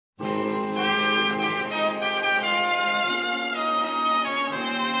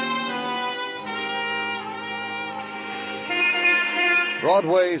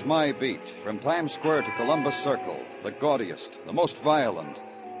Broadway's my beat, from Times Square to Columbus Circle, the gaudiest, the most violent,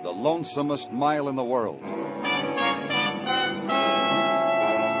 the lonesomest mile in the world.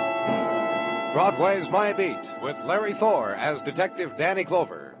 Broadway's My Beat, with Larry Thor as Detective Danny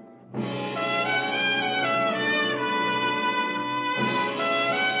Clover.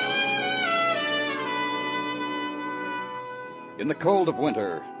 In the cold of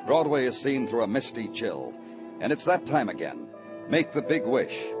winter, Broadway is seen through a misty chill. And it's that time again. Make the big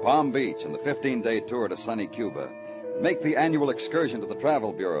wish, Palm Beach, and the 15-day tour to sunny Cuba. Make the annual excursion to the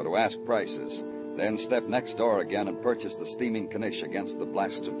Travel Bureau to ask prices. Then step next door again and purchase the steaming Knish against the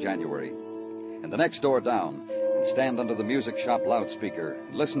blasts of January. And the next door down, and stand under the music shop loudspeaker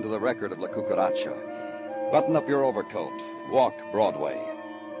and listen to the record of La Cucaracha. Button up your overcoat. Walk Broadway.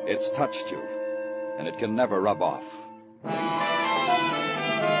 It's touched you, and it can never rub off.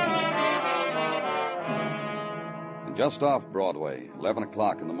 And just off Broadway, 11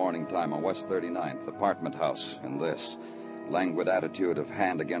 o'clock in the morning time on West 39th, apartment house, and this languid attitude of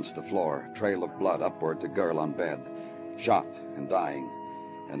hand against the floor, trail of blood upward to girl on bed, shot and dying.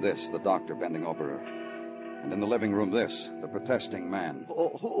 And this, the doctor bending over her. And in the living room, this, the protesting man.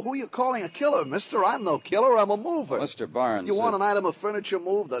 Who are you calling a killer, mister? I'm no killer. I'm a mover. Mr. Barnes. You want an item of furniture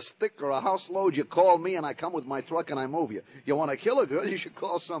moved, a stick or a house load, you call me and I come with my truck and I move you. You want a killer, girl? You should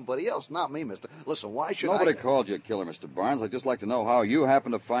call somebody else, not me, mister. Listen, why should Nobody called you a killer, Mr. Barnes. I'd just like to know how you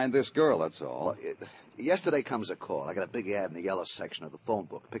happen to find this girl, that's all. Well, yesterday comes a call. I got a big ad in the yellow section of the phone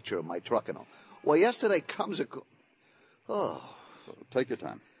book, picture of my truck and all. Well, yesterday comes a call. Oh. Take your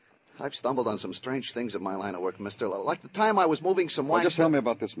time. I've stumbled on some strange things in my line of work, mister. Like the time I was moving some wine... Well, just tell me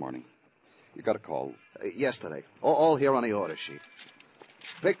about this morning. You got a call. Yesterday. All here on the order sheet.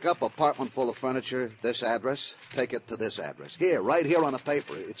 Pick up apartment full of furniture, this address. Take it to this address. Here, right here on the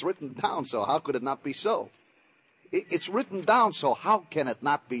paper. It's written down, so how could it not be so? It's written down, so how can it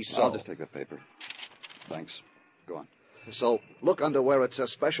not be so? I'll just take that paper. Thanks. Go on. So, look under where it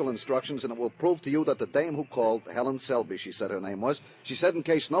says special instructions, and it will prove to you that the dame who called, Helen Selby, she said her name was, she said in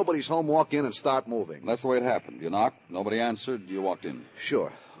case nobody's home, walk in and start moving. That's the way it happened. You knocked, nobody answered, you walked in.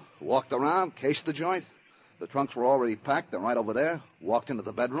 Sure. Walked around, cased the joint. The trunks were already packed. They're right over there. Walked into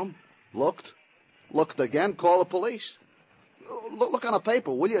the bedroom. Looked again, called the police. Look on the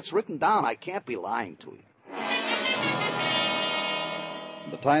paper, will you? It's written down. I can't be lying to you.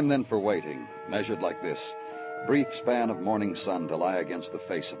 The time then for waiting, measured like this. Brief span of morning sun to lie against the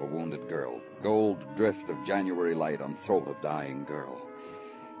face of a wounded girl. Gold drift of January light on throat of dying girl.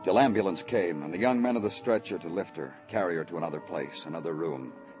 Till ambulance came, and the young men of the stretcher to lift her, carry her to another place, another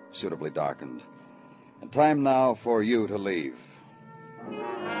room, suitably darkened. And time now for you to leave.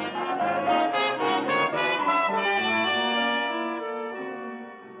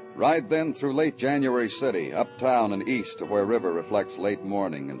 Ride then through late January City, uptown and east to where river reflects late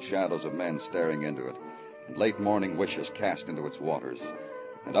morning and shadows of men staring into it. And late morning wishes cast into its waters,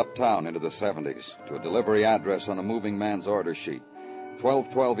 and uptown into the 70s, to a delivery address on a moving man's order sheet.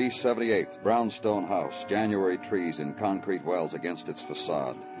 1212 East 78th, brownstone house, January trees in concrete wells against its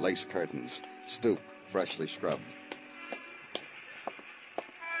facade, lace curtains, stoop, freshly scrubbed.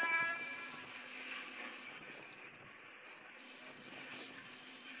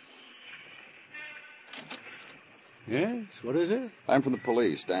 Yes, what is it? I'm from the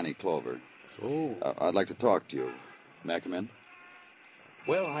police, Danny Clover. So? I'd like to talk to you. May I come in?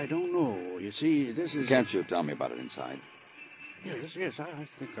 Well, I don't know. You see, this is... Can't you tell me about it inside? Yes, I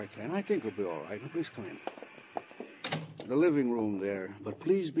think I can. I think it'll be all right. Now, please come in. The living room there. But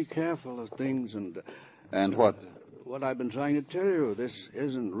please be careful of things and... And what? What I've been trying to tell you. This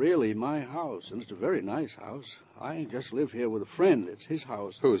isn't really my house, and it's a very nice house. I just live here with a friend. It's his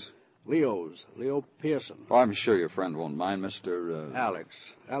house. Whose? Leo's. Leo Pearson. Oh, I'm sure your friend won't mind, Mr.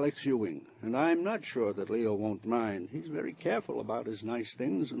 Alex Ewing. And I'm not sure that Leo won't mind. He's very careful about his nice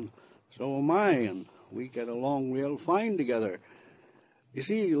things, and so am I, and we get along real fine together. You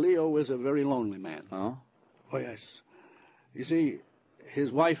see, Leo is a very lonely man. Oh? Oh, yes. You see,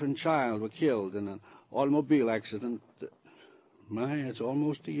 his wife and child were killed in an automobile accident. It's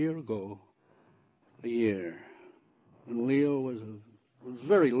almost a year ago. A year. And Leo was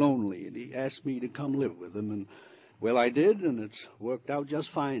very lonely, and he asked me to come live with him, and, well, I did, and it's worked out just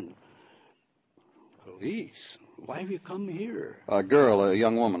fine. Police? Why have you come here? A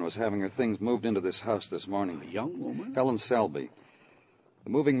young woman, was having her things moved into this house this morning. A young woman? Helen Selby. The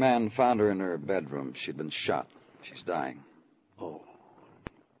moving man found her in her bedroom. She'd been shot. She's dying. Oh.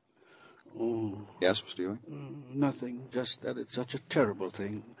 Yes, Mr. Ewing? Nothing, just that it's such a terrible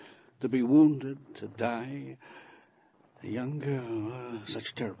thing. To be wounded, to die... A young girl,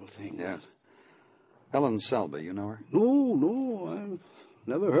 such a terrible thing. Yes. Helen Selby, you know her? No, I've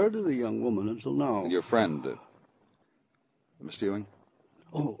never heard of the young woman until now. Your friend, Mr. Ewing?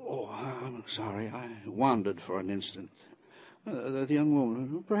 Oh, I'm sorry. I wandered for an instant. That young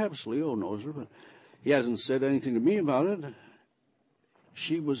woman, perhaps Leo knows her, but he hasn't said anything to me about it.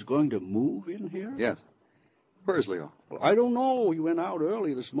 She was going to move in here? Yes. Where's Leo? Well, I don't know. He went out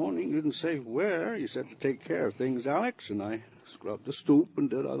early this morning. Didn't say where. He said to take care of things, Alex, and I scrubbed the stoop and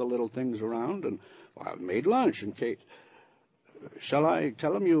did other little things around, and I made lunch and Kate. Shall I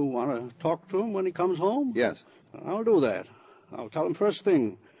tell him you want to talk to him when he comes home? Yes. I'll do that. I'll tell him first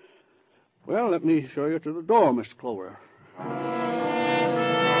thing. Well, let me show you to the door, Mr. Clover.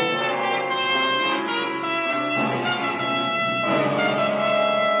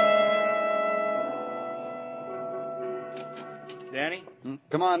 Danny?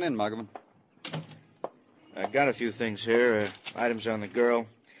 Come on in, Muggavan. I got a few things here. Items on the girl.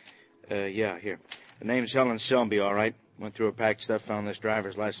 Yeah, here. The name's Helen Selby, all right. Went through her packed stuff, found this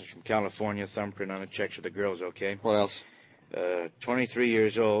driver's license from California, thumbprint on it, checks with the girl's okay. What else? 23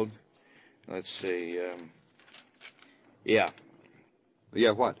 years old. Let's see, yeah.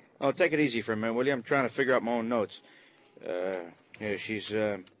 Yeah, what? Oh, take it easy for a minute, will you? I'm trying to figure out my own notes. Yeah, she's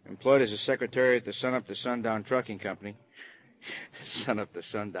employed as a secretary at the Sun Up to Sundown Trucking Company. Sun Up to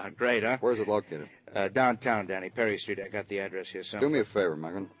Sundown. Great, huh? Where's it located? Downtown, Danny. Perry Street. I got the address here somewhere. Do me a favor,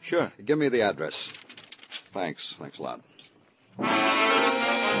 Muggavan. Sure. Give me the address. Thanks a lot.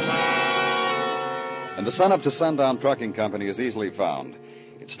 And the Sun Up to Sundown Trucking Company is easily found.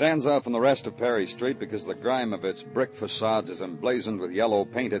 It stands out from the rest of Perry Street because the grime of its brick facades is emblazoned with yellow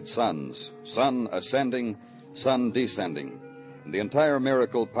painted suns. Sun ascending, sun descending. And the entire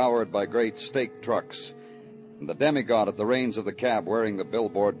miracle powered by great stake trucks. And the demigod at the reins of the cab wearing the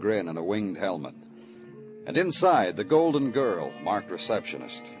billboard grin and a winged helmet. And inside, the golden girl, marked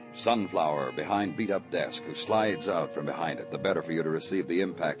receptionist. Sunflower behind beat-up desk, who slides out from behind it, the better for you to receive the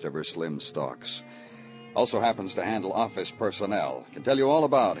impact of her slim stalks. Also happens to handle office personnel. Can tell you all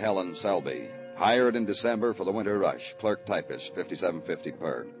about Helen Selby. Hired in December for the winter rush. Clerk typist, $57.50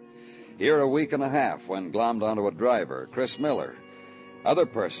 per. Here a week and a half when glommed onto a driver, Chris Miller. Other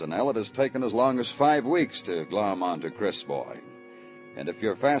personnel, it has taken as long as 5 weeks to glom onto Chris Boy. And if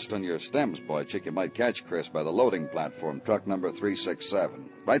you're fast on your stems, boy chick, you might catch Chris by the loading platform, truck number 367.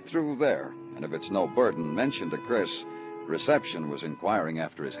 Right through there. And if it's no burden, mention to Chris, reception was inquiring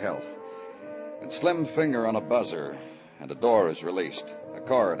after his health. And slim finger on a buzzer, and a door is released. A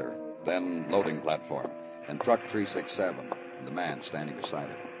corridor, then loading platform, and truck 367, and the man standing beside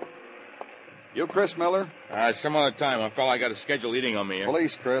it. You Chris Miller? Some other time. A fella got a schedule eating on me here.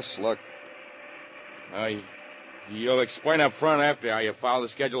 Police, Chris, look. You'll explain up front after how you follow the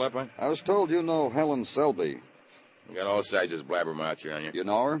schedule up, huh? I was told you know Helen Selby. You got all sizes blabbermouths here on you. You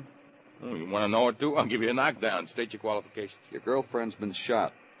know her? Oh, you want to know it, too? I'll give you a knockdown. State your qualifications. Your girlfriend's been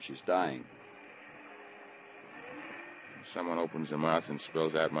shot. She's dying. Someone opens their mouth and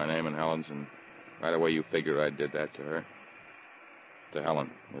spills out my name and Helen's, and right away you figure I did that to her. To Helen,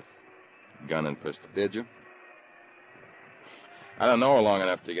 with gun and pistol. Did you? I don't know her long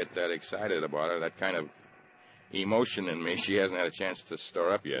enough to get that excited about her. That kind of emotion in me, she hasn't had a chance to stir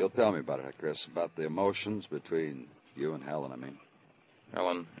up yet. You'll tell me about it, Chris, about the emotions between you and Helen, I mean.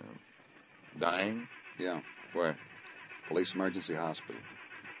 Helen, dying? Yeah. Where? Police emergency hospital.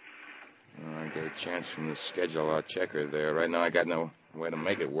 I get a chance from the schedule. I'll check her there. Right now I got no way to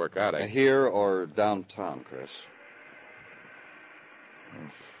make it work out. Here or downtown, Chris?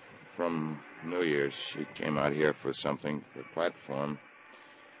 From New Year's, she came out here for something, for a platform.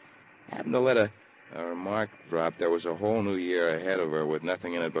 Happened to let a remark drop. There was a whole new year ahead of her with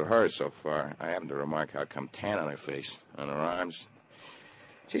nothing in it but her so far. I happened to remark how come tan on her face, on her arms.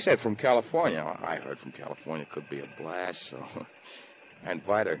 She said from California. I heard from California could be a blast, so I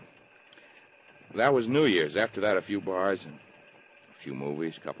invite her. That was New Year's. After that, a few bars and a few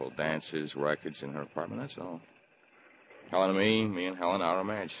movies, a couple of dances, records in her apartment, that's all. Helen and me and Helen, our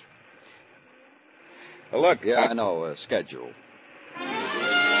match. Look. Yeah, I know. Schedule.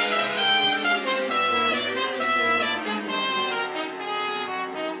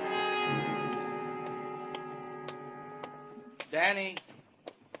 Danny.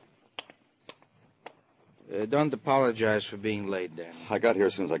 Don't apologize for being late, Danny. I got here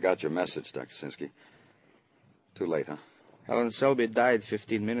as soon as I got your message, Dr. Sinsky. Too late, huh? Helen Selby died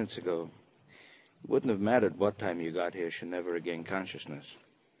 15 minutes ago. It wouldn't have mattered what time you got here. She never regained consciousness.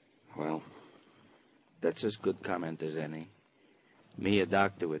 Well? That's as good comment as any. Me, a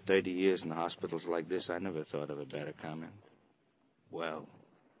doctor with 30 years in hospitals like this, I never thought of a better comment. Well,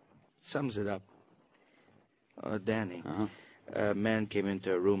 sums it up. Oh, Danny, A man came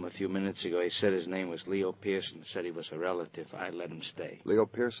into a room a few minutes ago. He said his name was Leo Pearson. Said he was a relative. I let him stay. Leo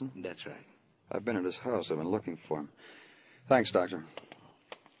Pearson? That's right. I've been at his house. I've been looking for him. Thanks, Doctor.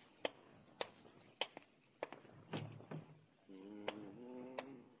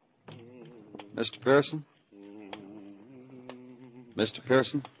 Mr. Pearson? Mr.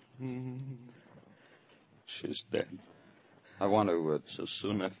 Pearson? She's dead. I want to, So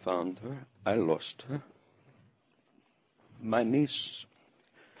soon I found her, I lost her. My niece,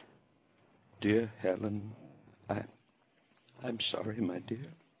 dear Helen, I'm sorry, my dear.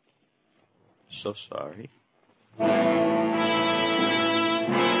 So sorry.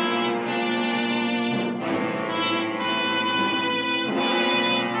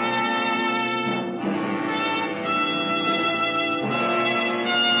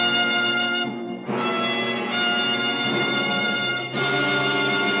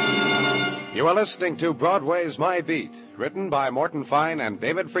 You are listening to Broadway's My Beat, written by Morton Fine and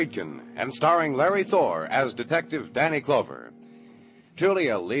David Friedkin, and starring Larry Thor as Detective Danny Clover. Truly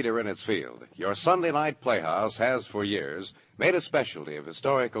a leader in its field, your Sunday night playhouse has for years made a specialty of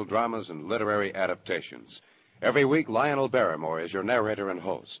historical dramas and literary adaptations. Every week, Lionel Barrymore is your narrator and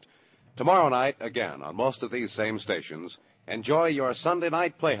host. Tomorrow night, again, on most of these same stations, enjoy your Sunday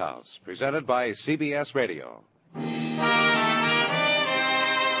night playhouse, presented by CBS Radio.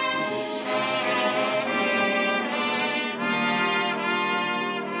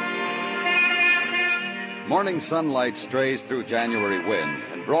 Morning sunlight strays through January wind,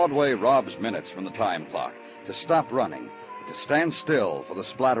 and Broadway robs minutes from the time clock to stop running, to stand still for the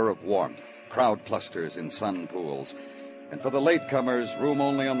splatter of warmth, crowd clusters in sun pools, and for the latecomers, room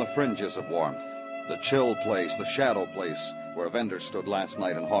only on the fringes of warmth, the chill place, the shadow place where a vendor stood last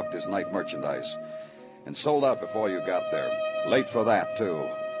night and hawked his night merchandise, and sold out before you got there. Late for that, too.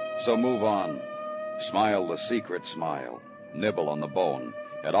 So move on. Smile the secret smile. Nibble on the bone.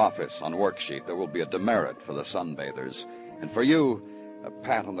 At office, on worksheet, there will be a demerit for the sunbathers. And for you, a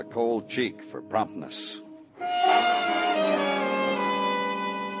pat on the cold cheek for promptness.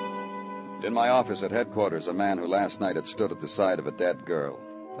 In my office at headquarters, a man who last night had stood at the side of a dead girl,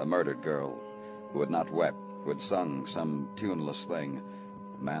 a murdered girl, who had not wept, who had sung some tuneless thing,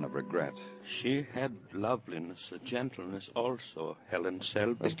 a man of regret. She had loveliness, a gentleness also, Helen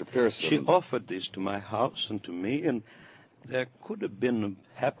Selby. Mr. Pearson. She offered these to my house and to me, and there could have been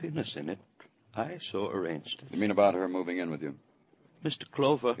happiness in it. I so arranged it. You mean about her moving in with you? Mr.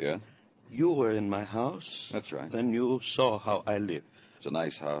 Clover. Yeah? You were in my house. That's right. Then you saw how I live. It's a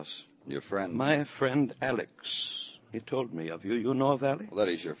nice house. Your friend? My friend Alex. He told me of you. You know of Alex? Well,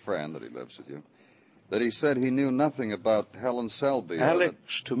 that he's your friend, that he lives with you. That he said he knew nothing about Helen Selby.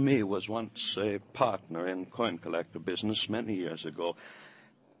 Alex, to me, was once a partner in coin collector business many years ago.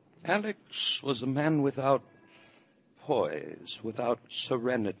 Alex was a man without poise, without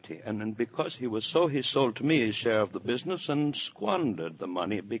serenity, and because he was so, he sold to me his share of the business and squandered the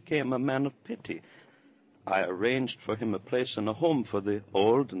money, became a man of pity. I arranged for him a place in a home for the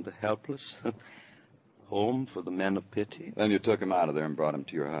old and the helpless, home for the men of pity. Then you took him out of there and brought him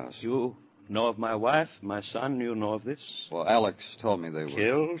to your house. You know of my wife, my son, you know of this? Well, Alex told me they were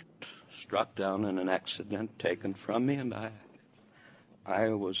Killed, struck down in an accident, taken from me, and I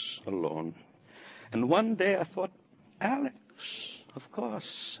was alone. And one day I thought, Alex, of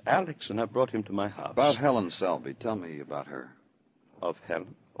course, Alex, and I brought him to my house. About Helen Selby. Tell me about her. Of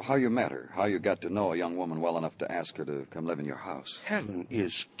Helen? How you met her. How you got to know a young woman well enough to ask her to come live in your house. Helen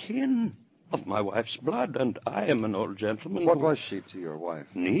is kin of my wife's blood, and I am an old gentleman. What was she to your wife?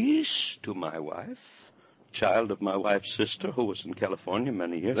 Niece to my wife. Child of my wife's sister, who was in California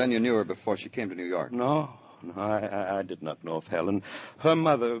many years. Then you knew her before she came to New York? No, I did not know of Helen. Her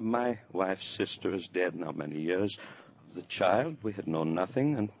mother, my wife's sister, is dead now many years. Of the child, we had known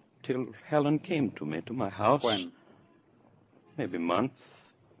nothing until Helen came to me, to my house. When? Maybe a month.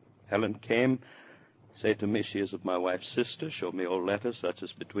 Helen came, say to me she is of my wife's sister, show me old letters such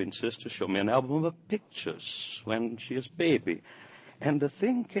as between sisters, show me an album of pictures when she is baby. And the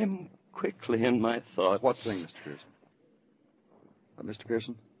thing came quickly in my thoughts. What thing, Mr. Pearson? Mr.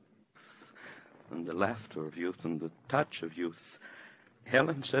 Pearson? And the laughter of youth and the touch of youth.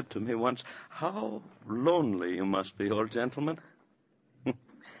 Helen said to me once, "How lonely you must be, old gentleman."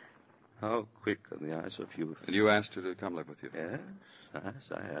 How quick are the eyes of youth. And you asked her to come live with you? Yes,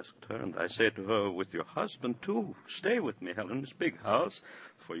 I asked her, and I said to her, with your husband, too. Stay with me, Helen, this big house.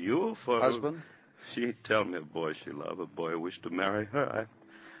 For you, for... Husband? She'd tell me a boy she loved, a boy who wished to marry her.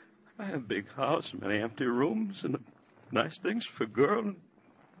 I have a big house, many empty rooms, and nice things for a girl.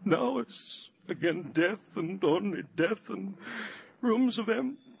 Now it's again death, and only death, and rooms of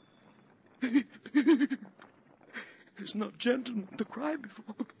He's not gentleman to cry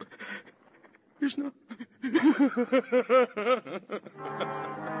before. He's not...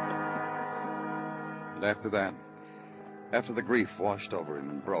 And after that, after the grief washed over him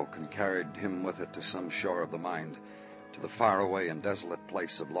and broke and carried him with it to some shore of the mind, to the faraway and desolate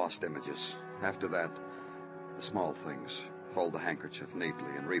place of lost images, after that, the small things, fold the handkerchief neatly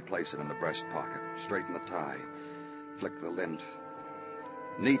and replace it in the breast pocket, straighten the tie, flick the lint.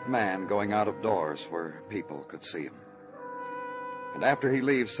 Neat man going out of doors where people could see him. And after he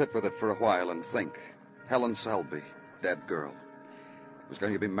leaves, sit with it for a while and think. Helen Selby, dead girl. Was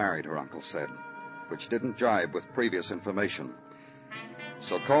going to be married, her uncle said, which didn't jibe with previous information.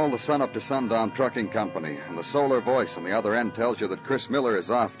 So call the Sun Up to Sundown Trucking Company, and the solar voice on the other end tells you that Chris Miller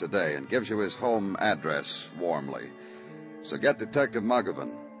is off today and gives you his home address warmly. So get Detective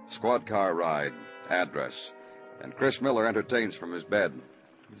Muggavan, squad car ride, address, and Chris Miller entertains from his bed.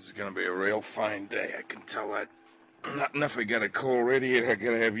 This is going to be a real fine day, I can tell that. Not enough we got a cold radiator, I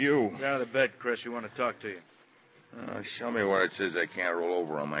got to have you. Get out of the bed, Chris. We want to talk to you. Show me where it says I can't roll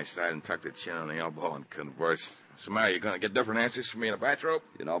over on my side and tuck the chin on the elbow and converse. What's the matter? You going to get different answers from me in a bathrobe?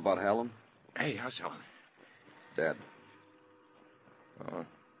 You know about Helen? Hey, how's Helen? Dead. Oh.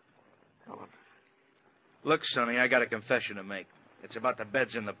 Helen. Look, Sonny, I got a confession to make. It's about the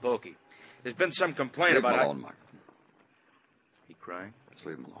beds in the pokey. There's been some complaint Leave about... him alone, Mark. He crying? Just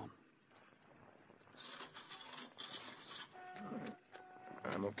leave him alone.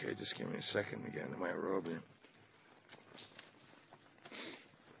 I'm okay. Just give me a second to get into my robe here.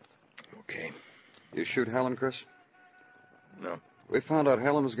 Okay. You shoot Helen, Chris? No. We found out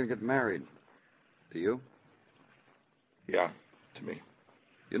Helen was going to get married. To you? Yeah, to me.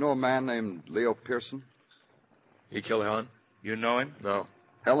 You know a man named Leo Pearson? He killed Helen? You know him? No.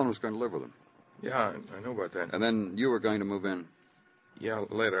 Helen was going to live with him. Yeah, I know about that. And then you were going to move in. Yeah,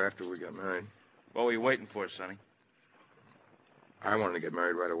 later after we got married. What were you waiting for, Sonny? I wanted to get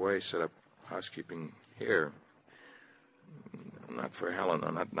married right away, set up housekeeping here. Not for Helen,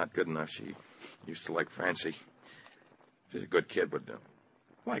 no, not good enough. She used to like fancy. She's a good kid, but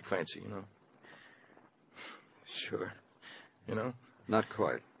like fancy, you know. Sure. You know? Not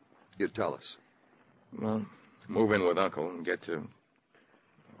quite. You tell us. Well, move in with Uncle and get to,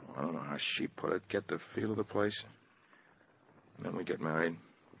 I don't know how she put it, get the feel of the place. And then we get married,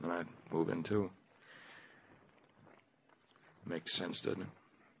 and I'd move in, too. Makes sense, doesn't it?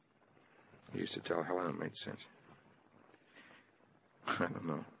 I used to tell Helen it made sense. I don't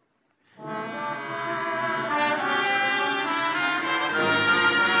know.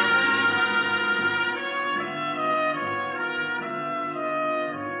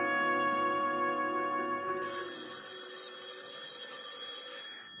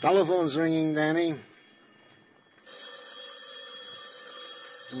 Telephone's ringing, Danny.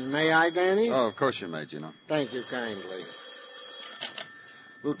 May I, Danny? Oh, of course you may, Gino. Thank you kindly.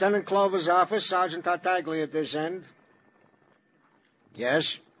 Lieutenant Clover's office, Sergeant Tartaglia at this end.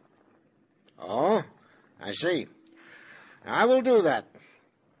 Yes? Oh, I see. I will do that.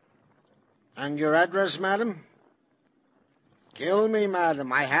 And your address, madam? Kill me,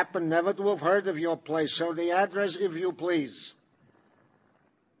 madam. I happen never to have heard of your place, so the address, if you please.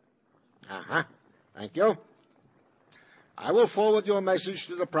 Uh-huh. Thank you. I will forward your message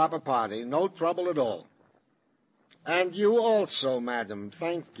to the proper party. No trouble at all. And you also, madam.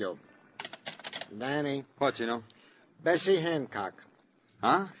 Thank you. Danny. What, Gino? Bessie Hancock.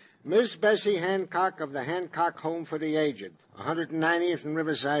 Huh? Miss Bessie Hancock of the Hancock Home for the Aged, 190th and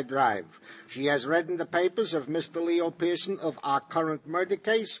Riverside Drive. She has read in the papers of Mr. Leo Pearson of our current murder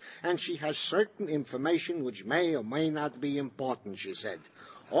case, and she has certain information which may or may not be important, she said.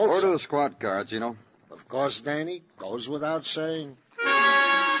 Also, Order the squad car, Gino. Of course, Danny. Goes without saying.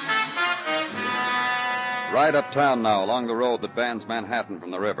 Ride uptown now along the road that bans Manhattan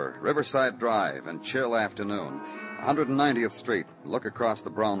from the river. Riverside Drive and chill afternoon. 190th Street. Look across the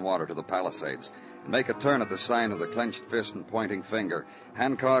brown water to the Palisades. And make a turn at the sign of the clenched fist and pointing finger.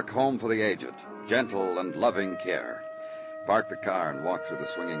 Hancock Home for the Aged. Gentle and loving care. Park the car and walk through the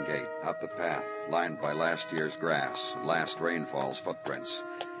swinging gate. Up the path, lined by last year's grass and last rainfall's footprints.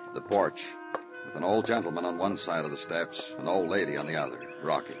 The porch, with an old gentleman on one side of the steps, an old lady on the other,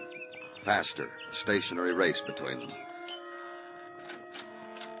 rocking. Faster, a stationary race between them.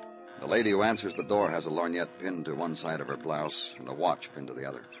 The lady who answers the door has a lorgnette pinned to one side of her blouse and a watch pinned to the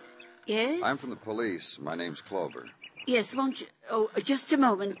other. Yes? I'm from the police. My name's Clover. Yes, won't you... Oh, just a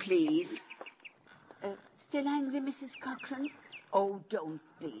moment, please. Still angry, Mrs. Cochran? Oh, don't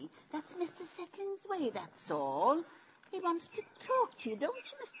be. That's Mr. Setlin's way, that's all. He wants to talk to you, don't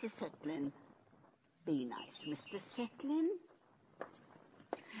you, Mr. Setlin? Be nice, Mr. Setlin.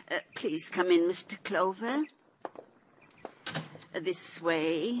 Please come in, Mr. Clover. This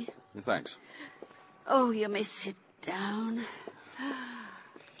way. Thanks. Oh, you may sit down.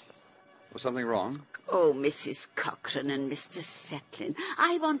 Was something wrong? Oh, Mrs. Cochran and Mr. Setlin,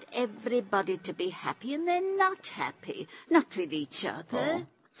 I want everybody to be happy, and they're not happy. Not with each other. Oh.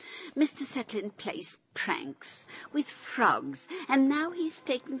 Mr. Setlin plays pranks with frogs, and now he's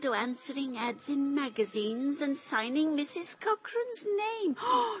taken to answering ads in magazines and signing Mrs. Cochran's name.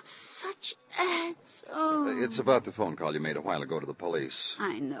 Oh, such ads. Oh. It's about the phone call you made a while ago to the police.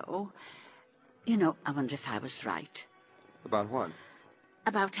 I know. You know, I wonder if I was right. About what?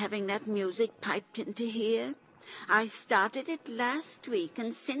 About having that music piped into here. I started it last week,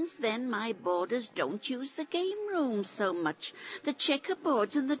 and since then my boarders don't use the game room so much. The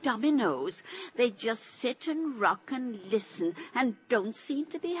checkerboards and the dominoes. They just sit and rock and listen and don't seem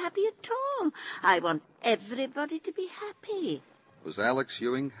to be happy at all. I want everybody to be happy. Was Alex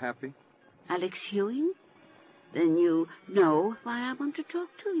Ewing happy? Alex Ewing? Then you know why I want to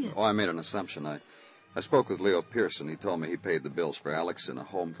talk to you. Oh, I made an assumption. I spoke with Leo Pearson. He told me he paid the bills for Alex in a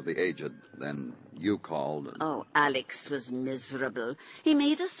home for the aged. Then you called. And... Oh, Alex was miserable. He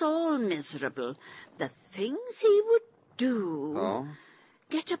made us all miserable. The things he would do. Oh?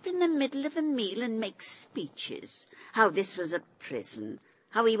 Get up in the middle of a meal and make speeches. How this was a prison.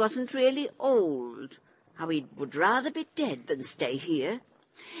 How he wasn't really old. How he would rather be dead than stay here.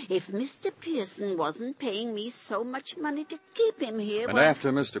 If Mr. Pearson wasn't paying me so much money to keep him here... And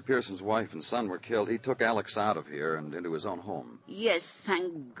after Mr. Pearson's wife and son were killed, he took Alex out of here and into his own home. Yes,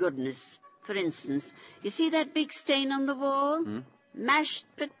 thank goodness. For instance, you see that big stain on the wall? Mashed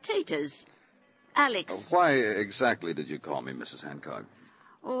potatoes. Alex... Why exactly did you call me, Mrs. Hancock?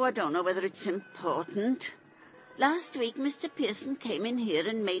 Oh, I don't know whether it's important. Last week, Mr. Pearson came in here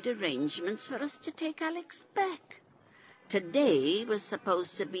and made arrangements for us to take Alex back. Today was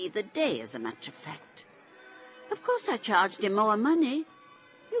supposed to be the day, as a matter of fact. Of course, I charged him more money.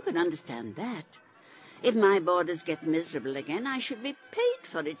 You can understand that. If my boarders get miserable again, I should be paid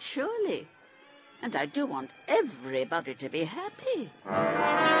for it, surely. And I do want everybody to be happy.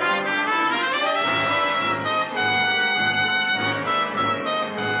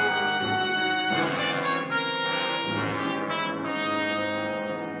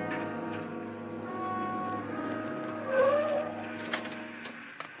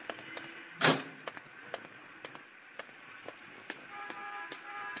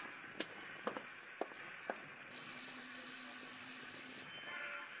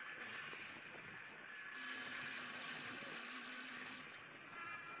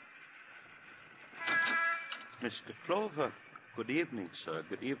 Mr. Clover. Good evening, sir.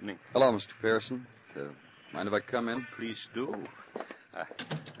 Good evening. Hello, Mr. Pearson. Mind if I come in? Please do.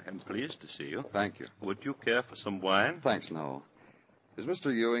 I'm pleased to see you. Thank you. Would you care for some wine? Thanks, no. Is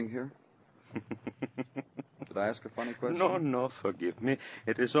Mr. Ewing here? Did I ask a funny question? No, forgive me.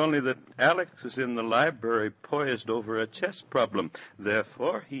 It is only that Alex is in the library poised over a chess problem.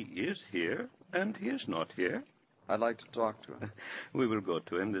 Therefore, he is here, and he is not here. I'd like to talk to him. We will go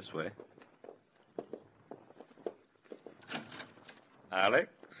to him this way. Alex?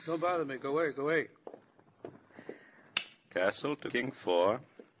 Don't bother me. Go away. Castle to King 4,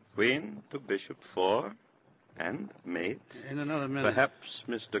 Queen to Bishop 4, and mate. In another minute. Perhaps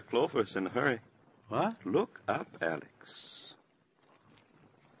Mr. Clover's in a hurry. What? Look up, Alex.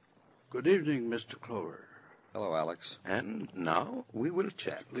 Good evening, Mr. Clover. Hello, Alex. And now we will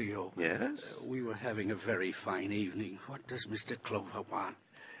chat. Leo. Yes? We were having a very fine evening. What does Mr. Clover want?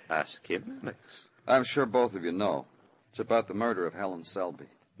 Ask him, Alex. I'm sure both of you know. It's about the murder of Helen Selby.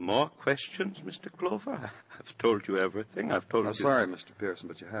 More questions, Mr. Clover? I've told you everything. I've told you... I'm sorry, Mr. Pearson,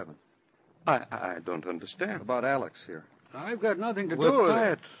 but you haven't. I don't understand. About Alex here. I've got nothing to do We're with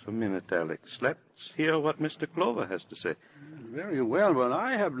quiet a minute, Alex. Let's hear what Mr. Clover has to say. Very well, but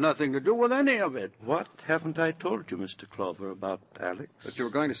I have nothing to do with any of it. What haven't I told you, Mr. Clover, about Alex? But you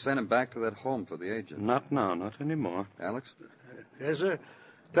were going to send him back to that home for the aged. Not now, not anymore. Alex? Yes, sir?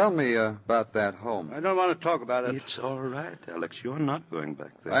 Tell me about that home. I don't want to talk about it. It's all right, Alex. You're not going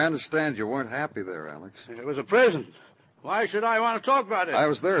back there. I understand you weren't happy there, Alex. It was a prison. Why should I want to talk about it? I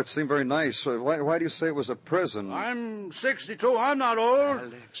was there. It seemed very nice. Why do you say it was a prison? I'm 62. I'm not old.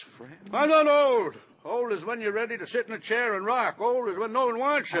 Alex, friend. I'm not old. Old is when you're ready to sit in a chair and rock. Old is when no one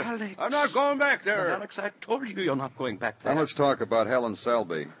wants you. Alex. I'm not going back there. But Alex, I told you you're not going back there. Now let's talk about Helen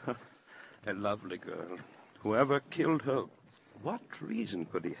Selby. A lovely girl. Whoever killed her, what reason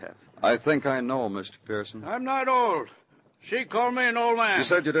could he have? I think I know, Mr. Pearson. I'm not old. She called me an old man. You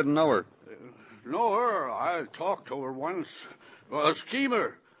said you didn't know her. Know her? I talked to her once. Well, a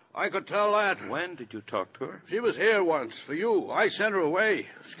schemer. I could tell that. When did you talk to her? She was here once for you. I sent her away.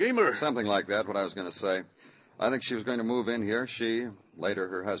 Schemer. Something like that, what I was going to say. I think she was going to move in here, she, later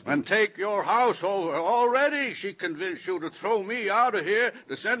her husband. And take your house over. Already she convinced you to throw me out of here,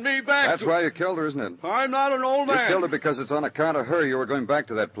 to send me back. That's why you killed her, isn't it? I'm not an old man. You killed her because it's on account of her you were going back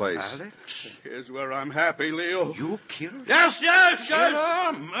to that place. Alex? Here's where I'm happy, Leo. You killed her? Yes!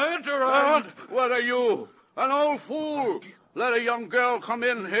 Killer, murderer! What are you? An old fool. Let a young girl come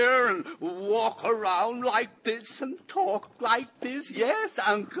in here and walk around like this and talk like this. Yes,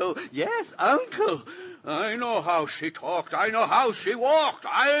 Uncle. Yes, Uncle. I know how she talked. I know how she walked.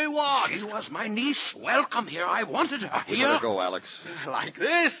 I watched. She was my niece. Welcome here. I wanted her We here. better go, Alex. Like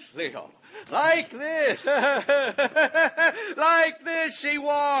this, Leo. Like this. Like this she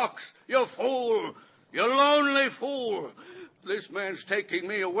walks. You fool. You lonely fool. This man's taking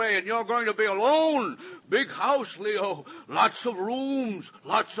me away, and you're going to be alone. Big house, Leo. Lots of rooms.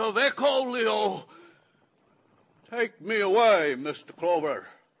 Lots of echo, Leo. Take me away, Mr. Clover.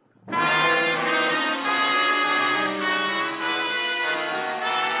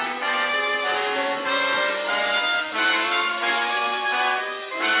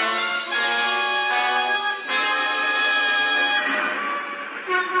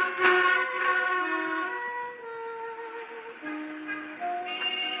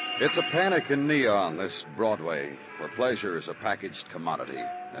 It's a panic in neon, this Broadway, where pleasure is a packaged commodity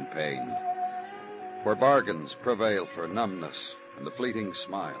and pain, where bargains prevail for numbness and the fleeting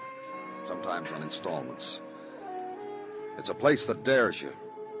smile, sometimes on installments. It's a place that dares you,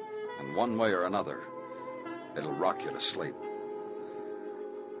 and one way or another, it'll rock you to sleep.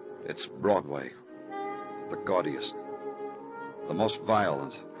 It's Broadway, the gaudiest, the most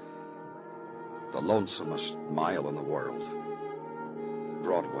violent, the lonesomest mile in the world.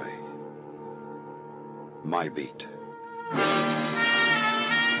 Broadway, my beat.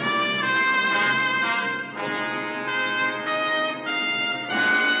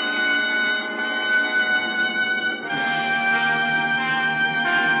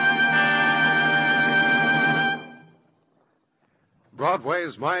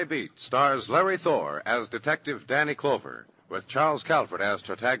 Broadway's My Beat stars Larry Thor as Detective Danny Clover, with Charles Calvert as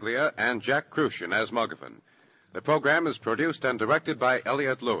Tartaglia and Jack Kruschen as Muggavan. The program is produced and directed by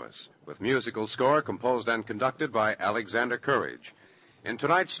Elliott Lewis, with musical score composed and conducted by Alexander Courage. In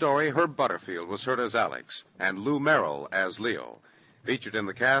tonight's story, Herb Butterfield was heard as Alex, and Lou Merrill as Leo. Featured in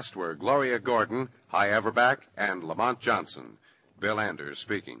the cast were Gloria Gordon, Hy Averback, and Lamont Johnson. Bill Anders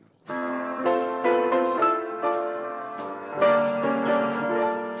speaking.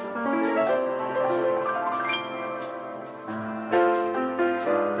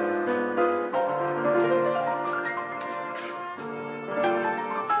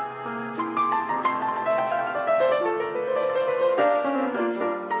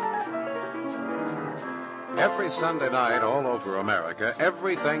 Every Sunday night all over America,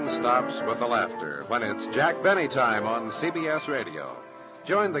 everything stops with the laughter when it's Jack Benny time on CBS Radio.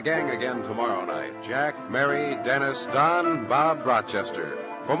 Join the gang again tomorrow night. Jack, Mary, Dennis, Don, Bob, Rochester.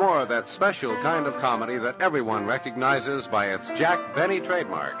 For more of that special kind of comedy that everyone recognizes by its Jack Benny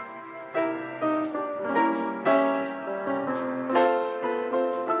trademark.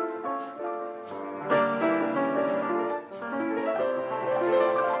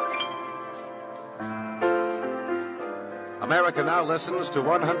 America now listens to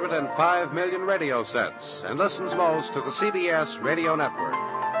 105 million radio sets and listens most to the CBS radio network.